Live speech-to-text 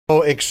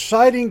So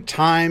exciting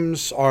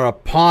times are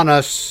upon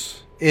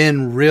us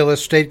in real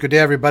estate. Good day,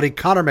 everybody.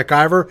 Connor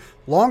McIver,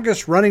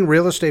 longest running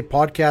real estate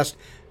podcast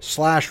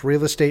 /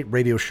 real estate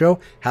radio show,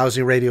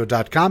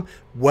 housingradio.com.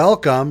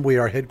 Welcome. We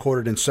are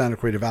headquartered in Santa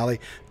Clarita Valley,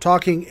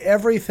 talking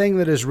everything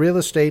that is real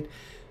estate,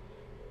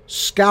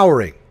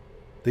 scouring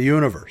the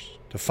universe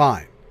to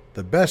find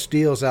the best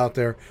deals out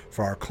there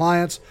for our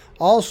clients,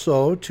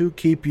 also to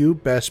keep you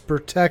best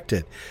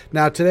protected.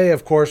 Now, today,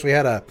 of course, we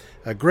had a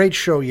great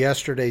show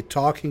yesterday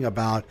talking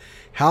about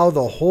how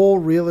the whole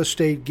real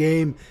estate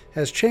game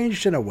has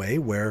changed in a way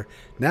where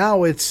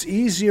now it's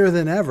easier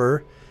than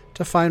ever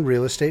to find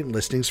real estate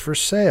listings for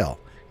sale.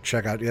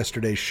 Check out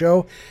yesterday's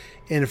show.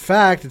 In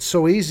fact, it's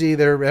so easy,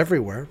 they're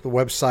everywhere. The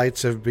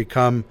websites have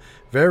become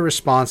very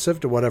responsive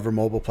to whatever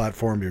mobile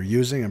platform you're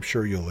using. I'm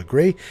sure you'll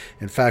agree.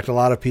 In fact, a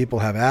lot of people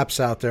have apps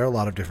out there, a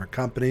lot of different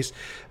companies.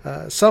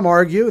 Some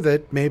argue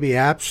that maybe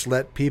apps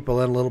let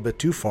people in a little bit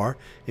too far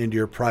into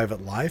your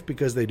private life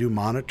because they do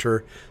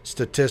monitor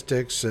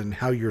statistics and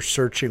how you're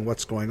searching,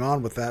 what's going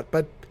on with that.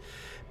 But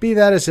be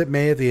that as it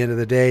may, at the end of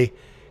the day,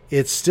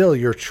 it's still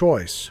your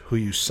choice who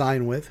you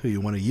sign with, who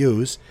you want to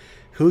use,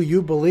 who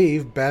you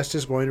believe best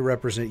is going to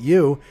represent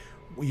you.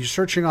 When you're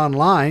searching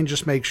online,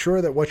 just make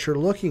sure that what you're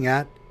looking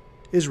at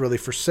is really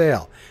for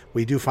sale.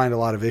 We do find a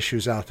lot of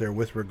issues out there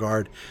with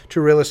regard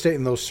to real estate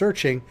and those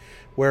searching,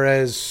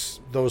 whereas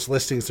those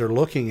listings they're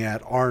looking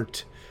at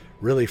aren't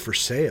really for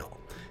sale.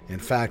 In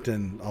fact,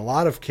 in a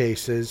lot of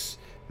cases,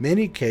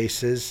 many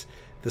cases,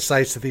 the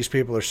sites that these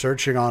people are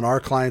searching on, our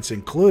clients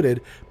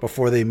included,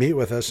 before they meet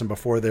with us and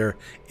before they're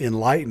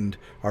enlightened,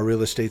 are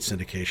real estate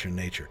syndication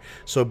nature.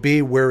 So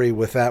be wary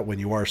with that when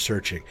you are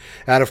searching.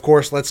 And of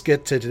course, let's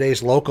get to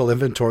today's local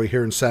inventory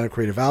here in Santa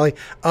Clarita Valley.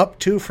 Up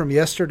to from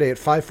yesterday at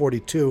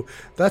 542.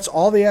 That's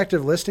all the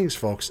active listings,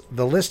 folks.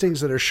 The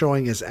listings that are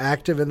showing as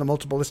active in the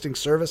multiple listing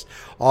service,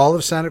 all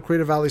of Santa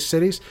Clarita Valley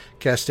cities,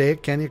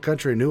 Castaic, Kenya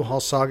Country, Newhall,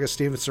 Saugus,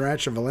 Stevenson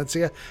Ranch, and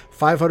Valencia,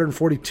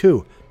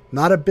 542.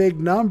 Not a big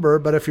number,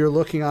 but if you're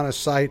looking on a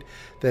site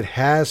that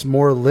has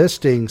more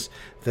listings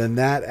than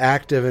that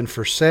active and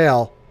for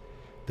sale,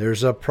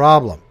 there's a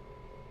problem.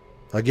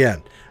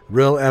 Again,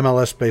 real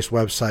MLS-based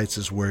websites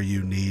is where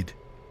you need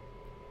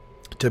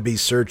to be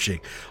searching.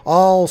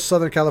 All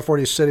Southern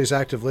California cities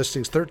active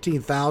listings,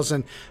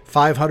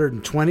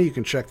 13,520. You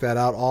can check that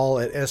out all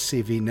at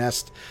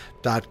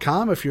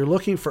scvnest.com. If you're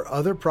looking for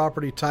other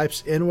property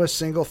types in with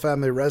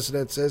single-family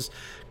residences,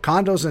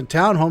 condos and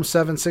townhomes,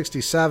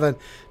 767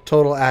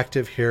 total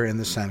active here in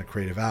the Santa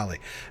Clarita Valley.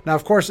 Now,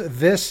 of course,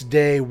 this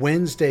day,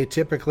 Wednesday,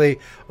 typically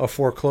a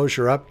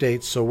foreclosure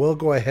update, so we'll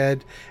go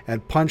ahead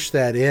and punch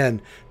that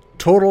in.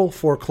 Total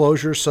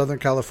foreclosures, Southern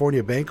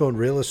California bank-owned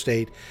real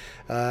estate.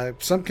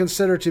 Some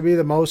consider to be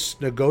the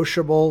most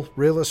negotiable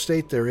real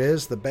estate there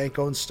is, the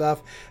bank-owned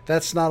stuff.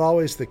 That's not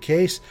always the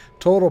case.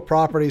 Total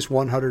properties,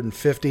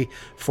 150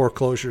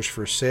 foreclosures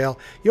for sale.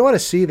 You want to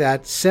see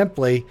that,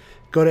 simply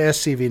go to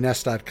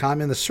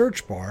scvnest.com. In the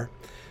search bar,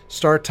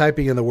 start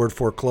typing in the word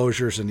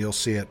foreclosures, and you'll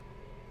see it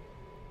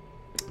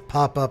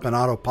pop up and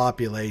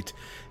auto-populate,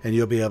 and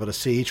you'll be able to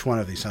see each one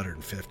of these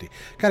 150.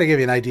 Kind of give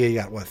you an idea, you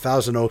got,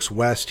 Thousand Oaks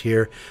West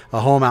here,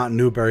 a home out in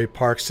Newberry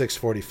Park,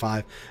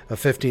 645, a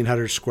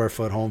 1,500 square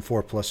foot home,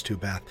 4+2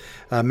 bath.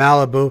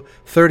 Malibu,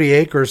 30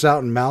 acres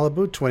out in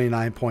Malibu,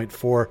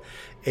 29.4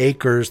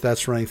 acres,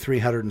 that's running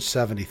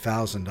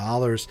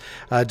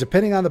 $370,000.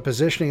 Depending on the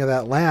positioning of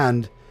that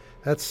land,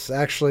 that's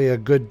actually a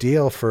good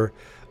deal for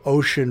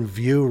ocean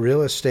view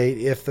real estate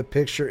if the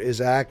picture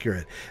is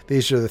accurate.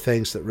 These are the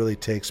things that really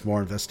takes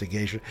more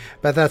investigation.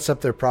 But that's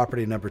up there,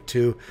 property number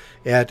 2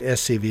 at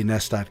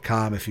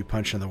scvnest.com if you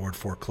punch in the word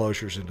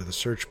foreclosures into the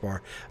search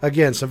bar.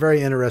 Again, some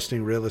very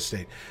interesting real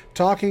estate.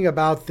 Talking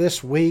about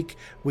this week,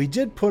 we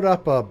did put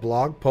up a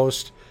blog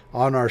post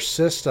on our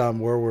system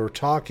where we're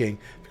talking.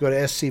 If you go to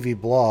SCV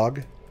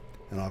blog,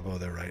 and I'll go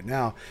there right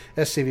now,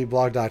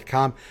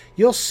 scvblog.com,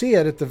 you'll see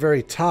it at the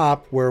very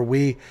top where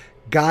we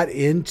got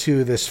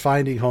into this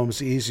finding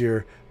homes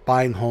easier,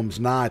 buying homes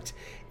not,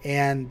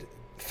 and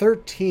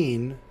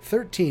 13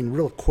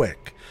 real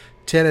quick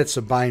tenets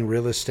of buying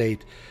real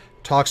estate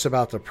talks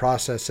about the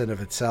process in of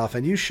itself,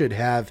 and you should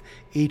have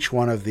each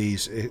one of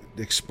these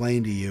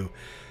explained to you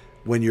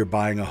when you're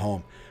buying a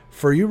home.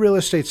 For you real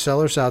estate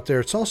sellers out there,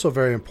 it's also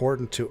very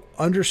important to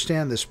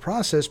understand this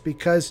process,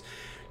 because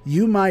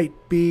you might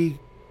be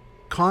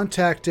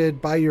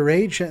contacted by your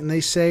agent and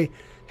they say,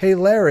 "Hey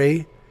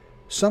Larry,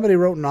 somebody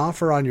wrote an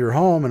offer on your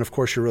home," and of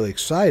course you're really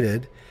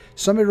excited.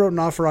 Somebody wrote an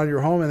offer on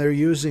your home and they're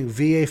using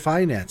VA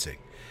financing,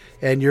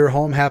 and your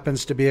home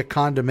happens to be a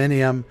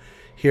condominium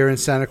here in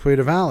Santa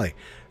Clarita Valley.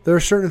 There are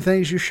certain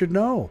things you should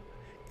know.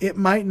 It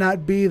might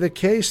not be the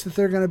case that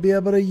they're going to be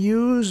able to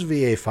use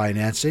VA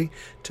financing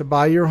to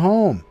buy your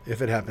home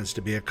if it happens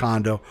to be a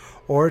condo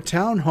or a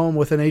townhome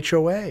with an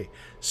HOA.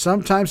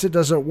 Sometimes it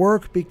doesn't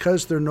work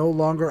because they're no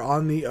longer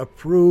on the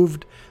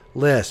approved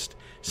list.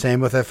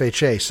 Same with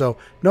FHA. So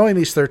knowing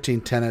these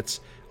 13 tenets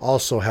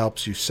also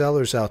helps you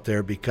sellers out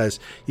there because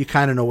you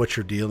kind of know what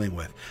you're dealing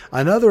with.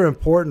 Another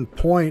important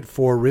point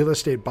for real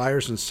estate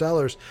buyers and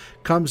sellers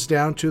comes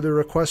down to the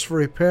request for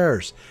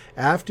repairs.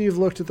 After you've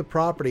looked at the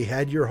property,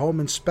 had your home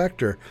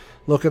inspector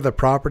look at the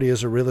property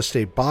as a real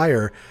estate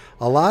buyer,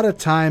 a lot of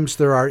times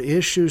there are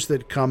issues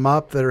that come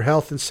up that are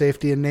health and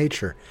safety in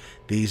nature.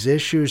 These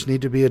issues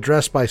need to be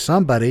addressed by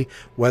somebody,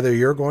 whether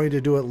you're going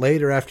to do it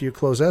later after you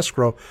close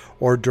escrow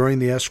or during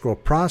the escrow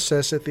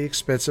process at the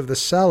expense of the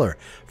seller.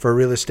 For a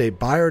real estate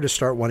buyer to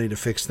start wanting to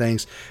fix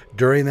things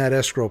during that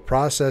escrow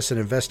process and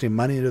investing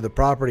money into the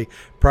property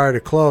prior to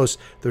close,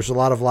 there's a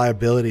lot of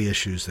liability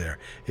issues there.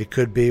 It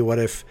could be, what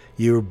if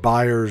your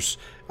buyers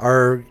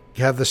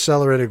have the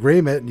seller in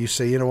agreement and you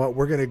say, you know what,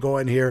 we're going to go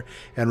in here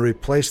and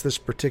replace this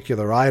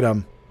particular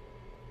item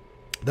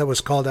that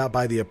was called out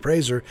by the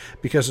appraiser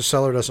because the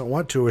seller doesn't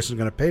want to or isn't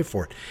going to pay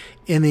for it.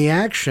 In the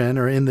action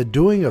or in the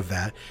doing of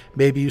that,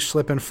 maybe you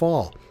slip and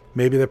fall.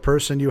 Maybe the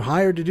person you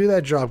hired to do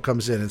that job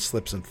comes in and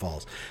slips and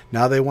falls.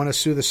 Now they want to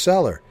sue the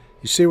seller.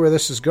 You see where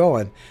this is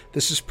going?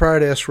 This is prior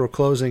to escrow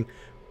closing.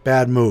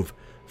 Bad move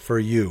for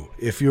you.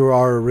 If you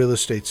are a real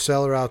estate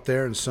seller out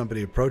there and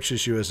somebody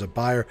approaches you as a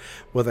buyer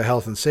with a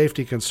health and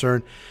safety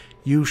concern,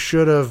 you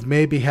should have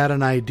maybe had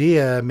an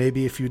idea,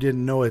 maybe if you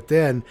didn't know it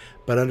then,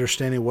 but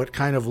understanding what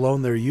kind of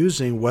loan they're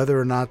using, whether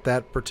or not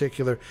that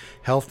particular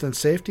health and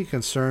safety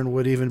concern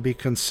would even be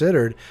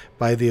considered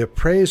by the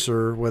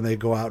appraiser when they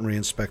go out and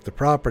reinspect the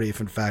property,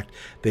 if in fact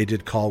they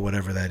did call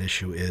whatever that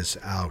issue is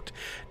out.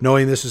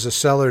 Knowing this as a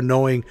seller,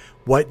 knowing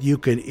what you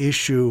can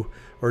issue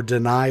or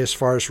deny as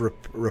far as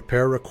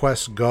repair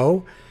requests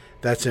go,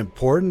 that's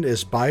important.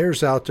 As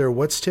buyers out there,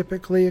 what's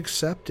typically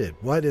accepted?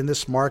 What in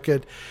this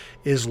market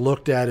is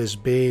looked at as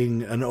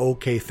being an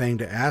okay thing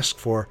to ask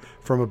for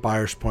from a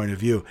buyer's point of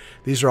view?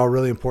 These are all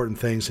really important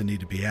things that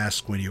need to be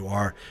asked when you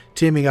are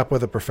teaming up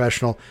with a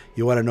professional.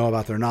 You want to know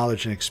about their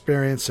knowledge and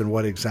experience and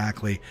what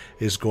exactly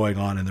is going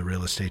on in the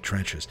real estate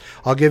trenches.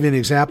 I'll give you an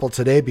example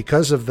today.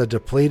 Because of the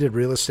depleted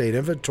real estate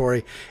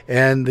inventory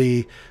and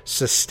the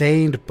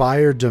sustained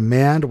buyer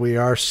demand, we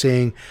are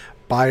seeing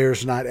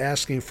buyers not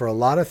asking for a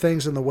lot of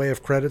things in the way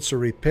of credits or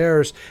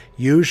repairs.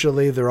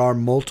 Usually there are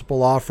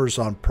multiple offers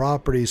on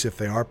properties if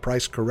they are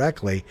priced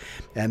correctly,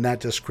 and that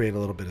does create a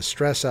little bit of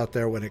stress out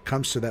there when it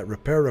comes to that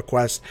repair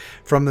request.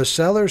 From the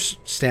seller's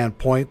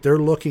standpoint, they're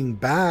looking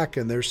back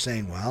and they're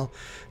saying, well,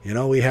 you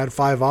know, we had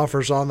 5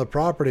 offers on the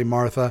property,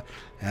 Martha,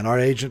 and our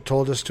agent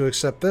told us to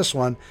accept this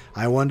one.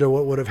 I wonder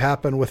what would have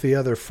happened with the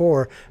other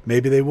 4.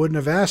 Maybe they wouldn't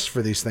have asked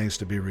for these things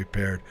to be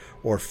repaired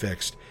or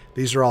fixed.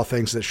 These are all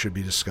things that should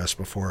be discussed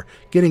before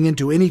getting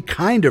into any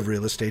kind of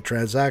real estate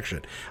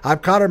transaction. I'm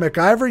Connor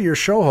McIver, your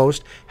show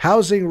host,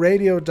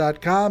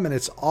 housingradio.com, and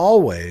it's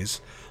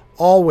always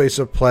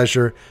a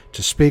pleasure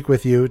to speak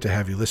with you, to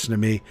have you listen to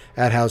me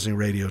at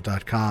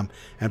housingradio.com.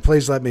 And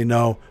please let me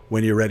know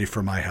when you're ready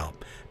for my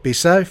help. Be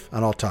safe,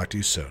 and I'll talk to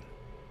you soon.